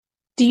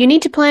Do you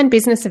need to plan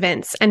business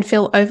events and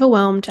feel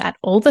overwhelmed at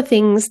all the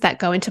things that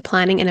go into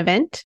planning an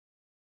event?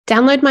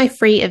 Download my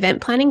free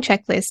event planning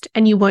checklist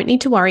and you won't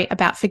need to worry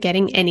about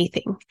forgetting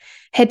anything.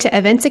 Head to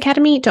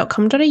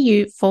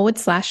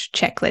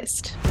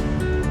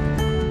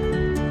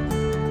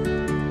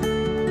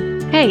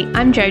eventsacademy.com.au/checklist. Hey,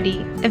 I'm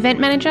Jody, event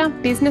manager,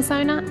 business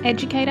owner,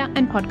 educator,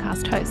 and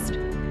podcast host.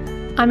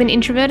 I'm an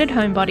introverted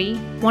homebody,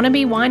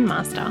 wannabe wine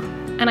master,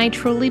 and I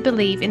truly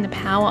believe in the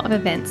power of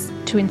events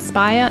to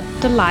inspire,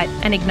 delight,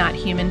 and ignite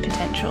human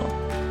potential.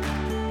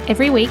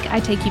 Every week, I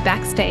take you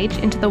backstage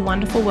into the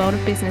wonderful world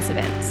of business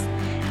events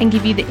and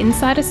give you the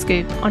insider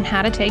scoop on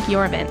how to take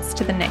your events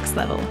to the next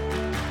level.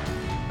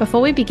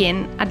 Before we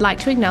begin, I'd like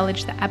to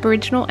acknowledge the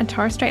Aboriginal and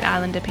Torres Strait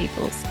Islander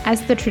peoples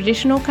as the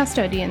traditional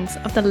custodians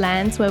of the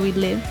lands where we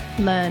live,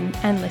 learn,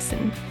 and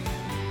listen.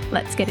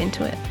 Let's get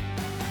into it.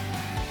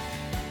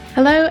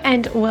 Hello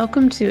and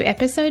welcome to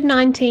episode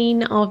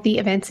 19 of the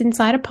Events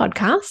Insider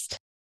podcast.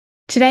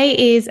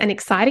 Today is an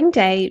exciting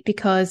day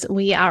because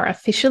we are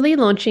officially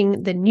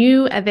launching the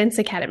new Events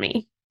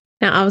Academy.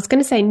 Now, I was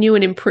going to say new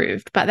and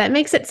improved, but that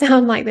makes it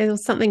sound like there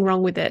was something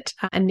wrong with it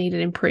and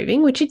needed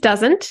improving, which it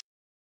doesn't.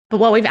 But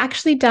what we've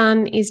actually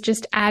done is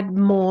just add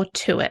more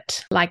to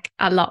it, like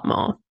a lot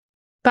more.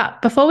 But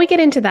before we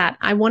get into that,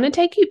 I want to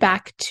take you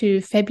back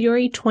to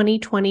February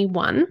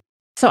 2021.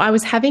 So I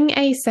was having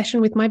a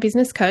session with my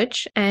business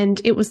coach, and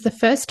it was the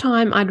first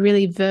time I'd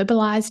really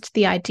verbalized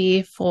the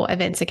idea for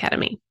Events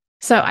Academy.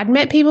 So I'd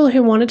met people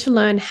who wanted to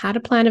learn how to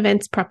plan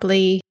events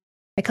properly.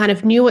 They kind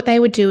of knew what they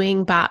were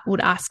doing, but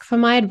would ask for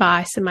my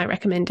advice and my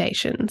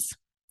recommendations.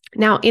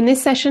 Now, in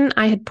this session,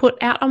 I had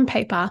put out on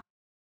paper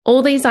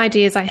all these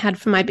ideas I had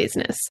for my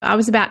business. I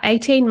was about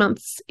 18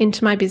 months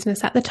into my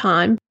business at the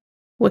time,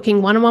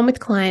 working one-on-one with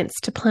clients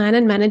to plan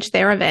and manage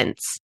their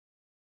events.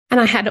 And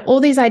I had all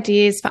these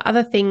ideas for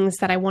other things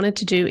that I wanted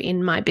to do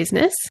in my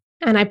business.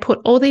 And I put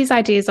all these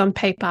ideas on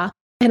paper.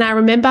 And I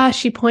remember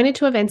she pointed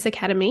to Events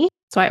Academy.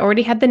 So I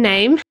already had the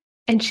name.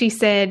 And she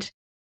said,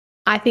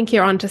 I think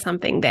you're onto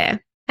something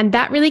there. And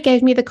that really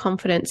gave me the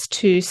confidence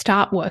to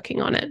start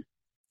working on it.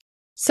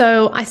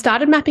 So I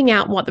started mapping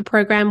out what the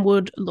program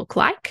would look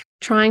like,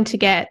 trying to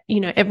get,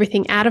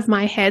 everything out of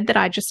my head that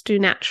I just do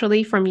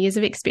naturally from years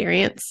of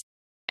experience,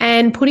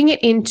 and putting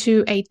it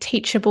into a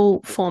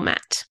teachable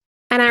format.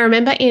 And I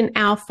remember in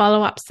our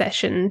follow-up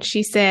session,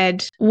 she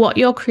said, what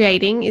you're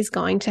creating is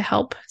going to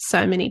help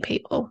so many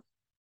people.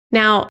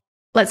 Now,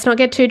 let's not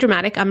get too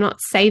dramatic. I'm not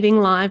saving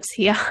lives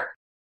here.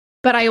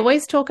 But I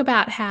always talk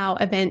about how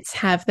events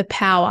have the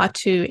power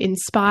to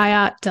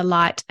inspire,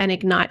 delight, and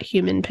ignite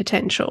human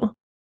potential.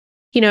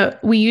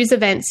 We use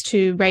events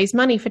to raise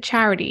money for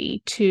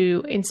charity,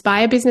 to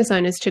inspire business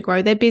owners to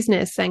grow their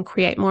business and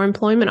create more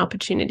employment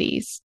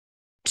opportunities,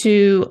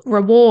 to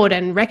reward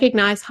and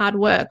recognize hard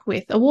work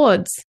with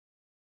awards,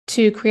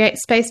 to create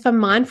space for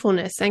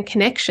mindfulness and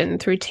connection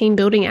through team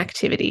building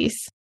activities.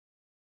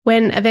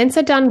 When events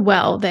are done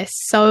well, they're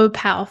so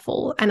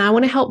powerful, and I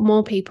want to help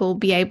more people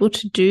be able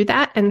to do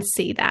that and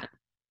see that.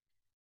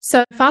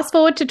 So fast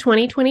forward to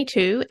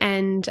 2022,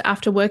 and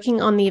after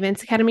working on the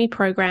Events Academy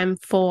program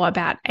for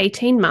about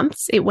 18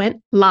 months, it went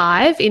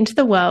live into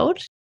the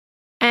world.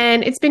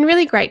 And it's been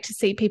really great to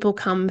see people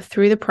come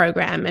through the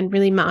program and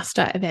really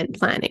master event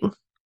planning.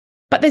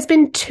 But there's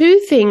been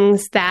two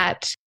things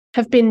that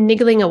have been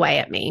niggling away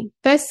at me.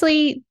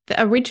 Firstly, the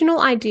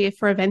original idea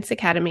for Events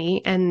Academy,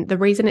 and the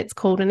reason it's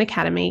called an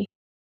academy,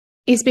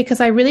 is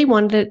because I really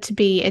wanted it to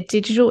be a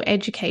digital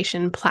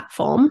education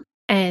platform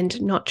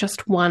and not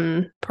just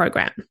one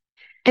program.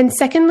 And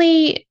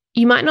secondly,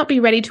 you might not be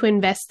ready to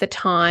invest the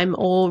time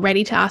or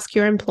ready to ask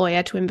your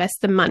employer to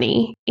invest the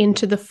money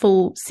into the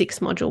full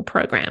 6-module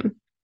program.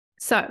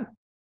 So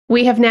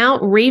we have now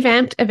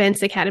revamped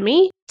Events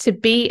Academy to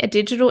be a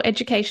digital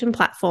education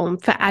platform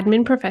for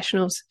admin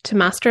professionals to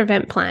master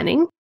event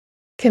planning,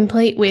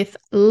 complete with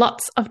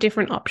lots of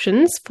different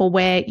options for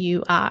where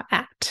you are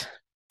at.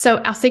 So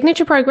our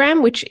signature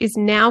program, which is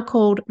now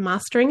called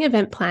Mastering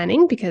Event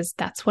Planning, because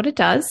that's what it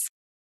does,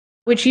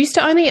 which used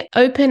to only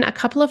open a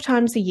couple of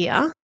times a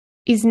year,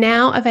 is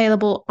now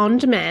available on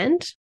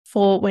demand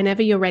for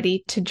whenever you're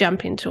ready to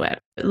jump into it.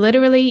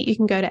 Literally, you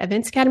can go to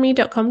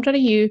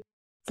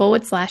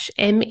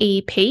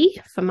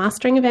eventsacademy.com.au/MEP for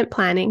Mastering Event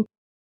Planning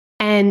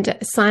and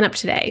sign up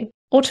today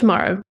or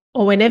tomorrow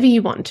or whenever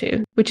you want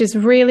to, which is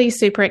really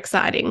super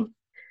exciting.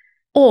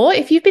 Or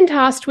if you've been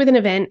tasked with an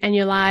event and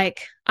you're like,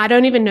 I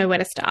don't even know where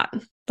to start.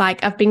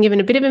 Like, I've been given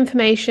a bit of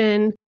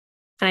information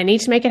and I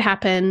need to make it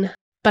happen,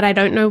 but I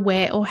don't know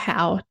where or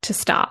how to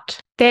start.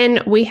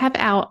 Then we have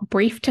our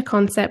Brief to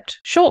Concept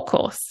short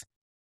course.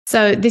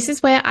 So this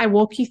is where I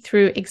walk you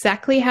through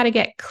exactly how to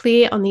get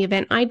clear on the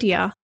event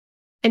idea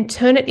and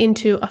turn it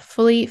into a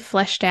fully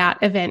fleshed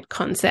out event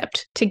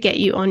concept to get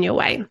you on your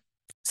way.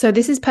 So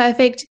this is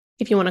perfect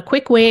if you want a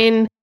quick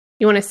win,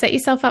 you want to set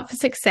yourself up for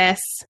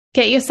success,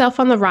 get yourself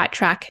on the right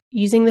track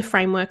using the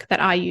framework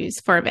that I use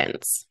for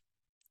events.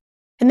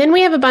 And then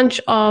we have a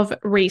bunch of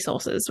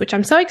resources, which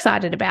I'm so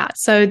excited about.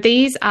 So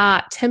these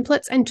are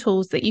templates and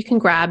tools that you can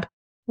grab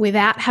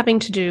without having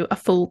to do a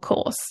full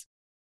course.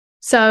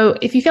 So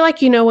if you feel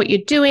like you know what you're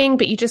doing,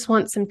 but you just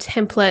want some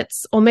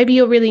templates, or maybe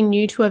you're really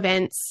new to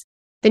events,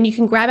 then you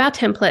can grab our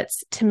templates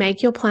to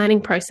make your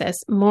planning process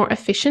more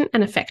efficient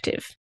and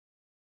effective.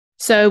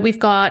 So we've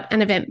got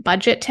an event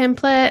budget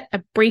template,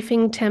 a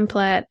briefing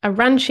template, a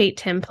run sheet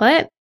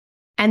template,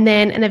 and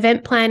then an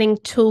event planning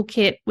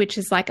toolkit, which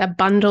is like a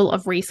bundle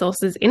of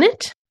resources in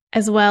it,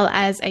 as well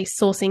as a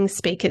sourcing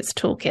speakers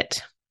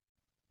toolkit.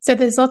 So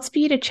there's lots for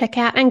you to check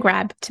out and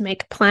grab to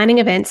make planning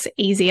events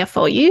easier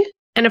for you.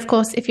 And of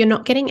course, if you're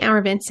not getting our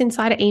Events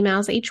Insider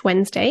emails each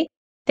Wednesday,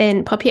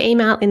 then pop your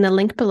email in the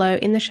link below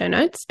in the show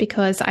notes,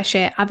 because I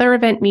share other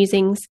event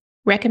musings,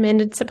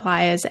 recommended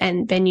suppliers,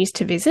 and venues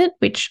to visit,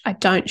 which I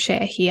don't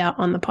share here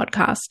on the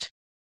podcast.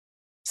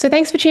 So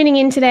thanks for tuning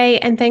in today,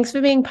 and thanks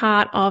for being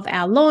part of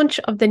our launch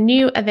of the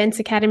new Events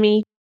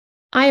Academy.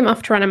 I am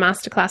off to run a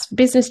masterclass for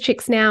business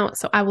chicks now,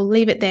 so I will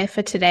leave it there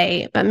for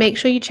today, but make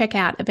sure you check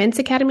out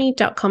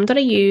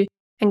eventsacademy.com.au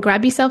and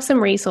grab yourself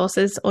some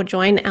resources or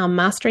join our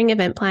Mastering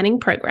Event Planning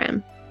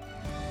program.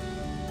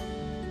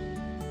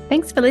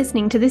 Thanks for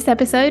listening to this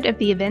episode of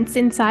the Events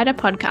Insider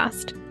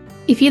podcast.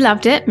 If you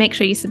loved it, make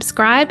sure you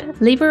subscribe,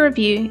 leave a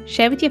review,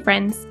 share with your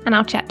friends, and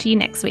I'll chat to you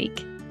next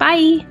week.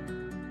 Bye!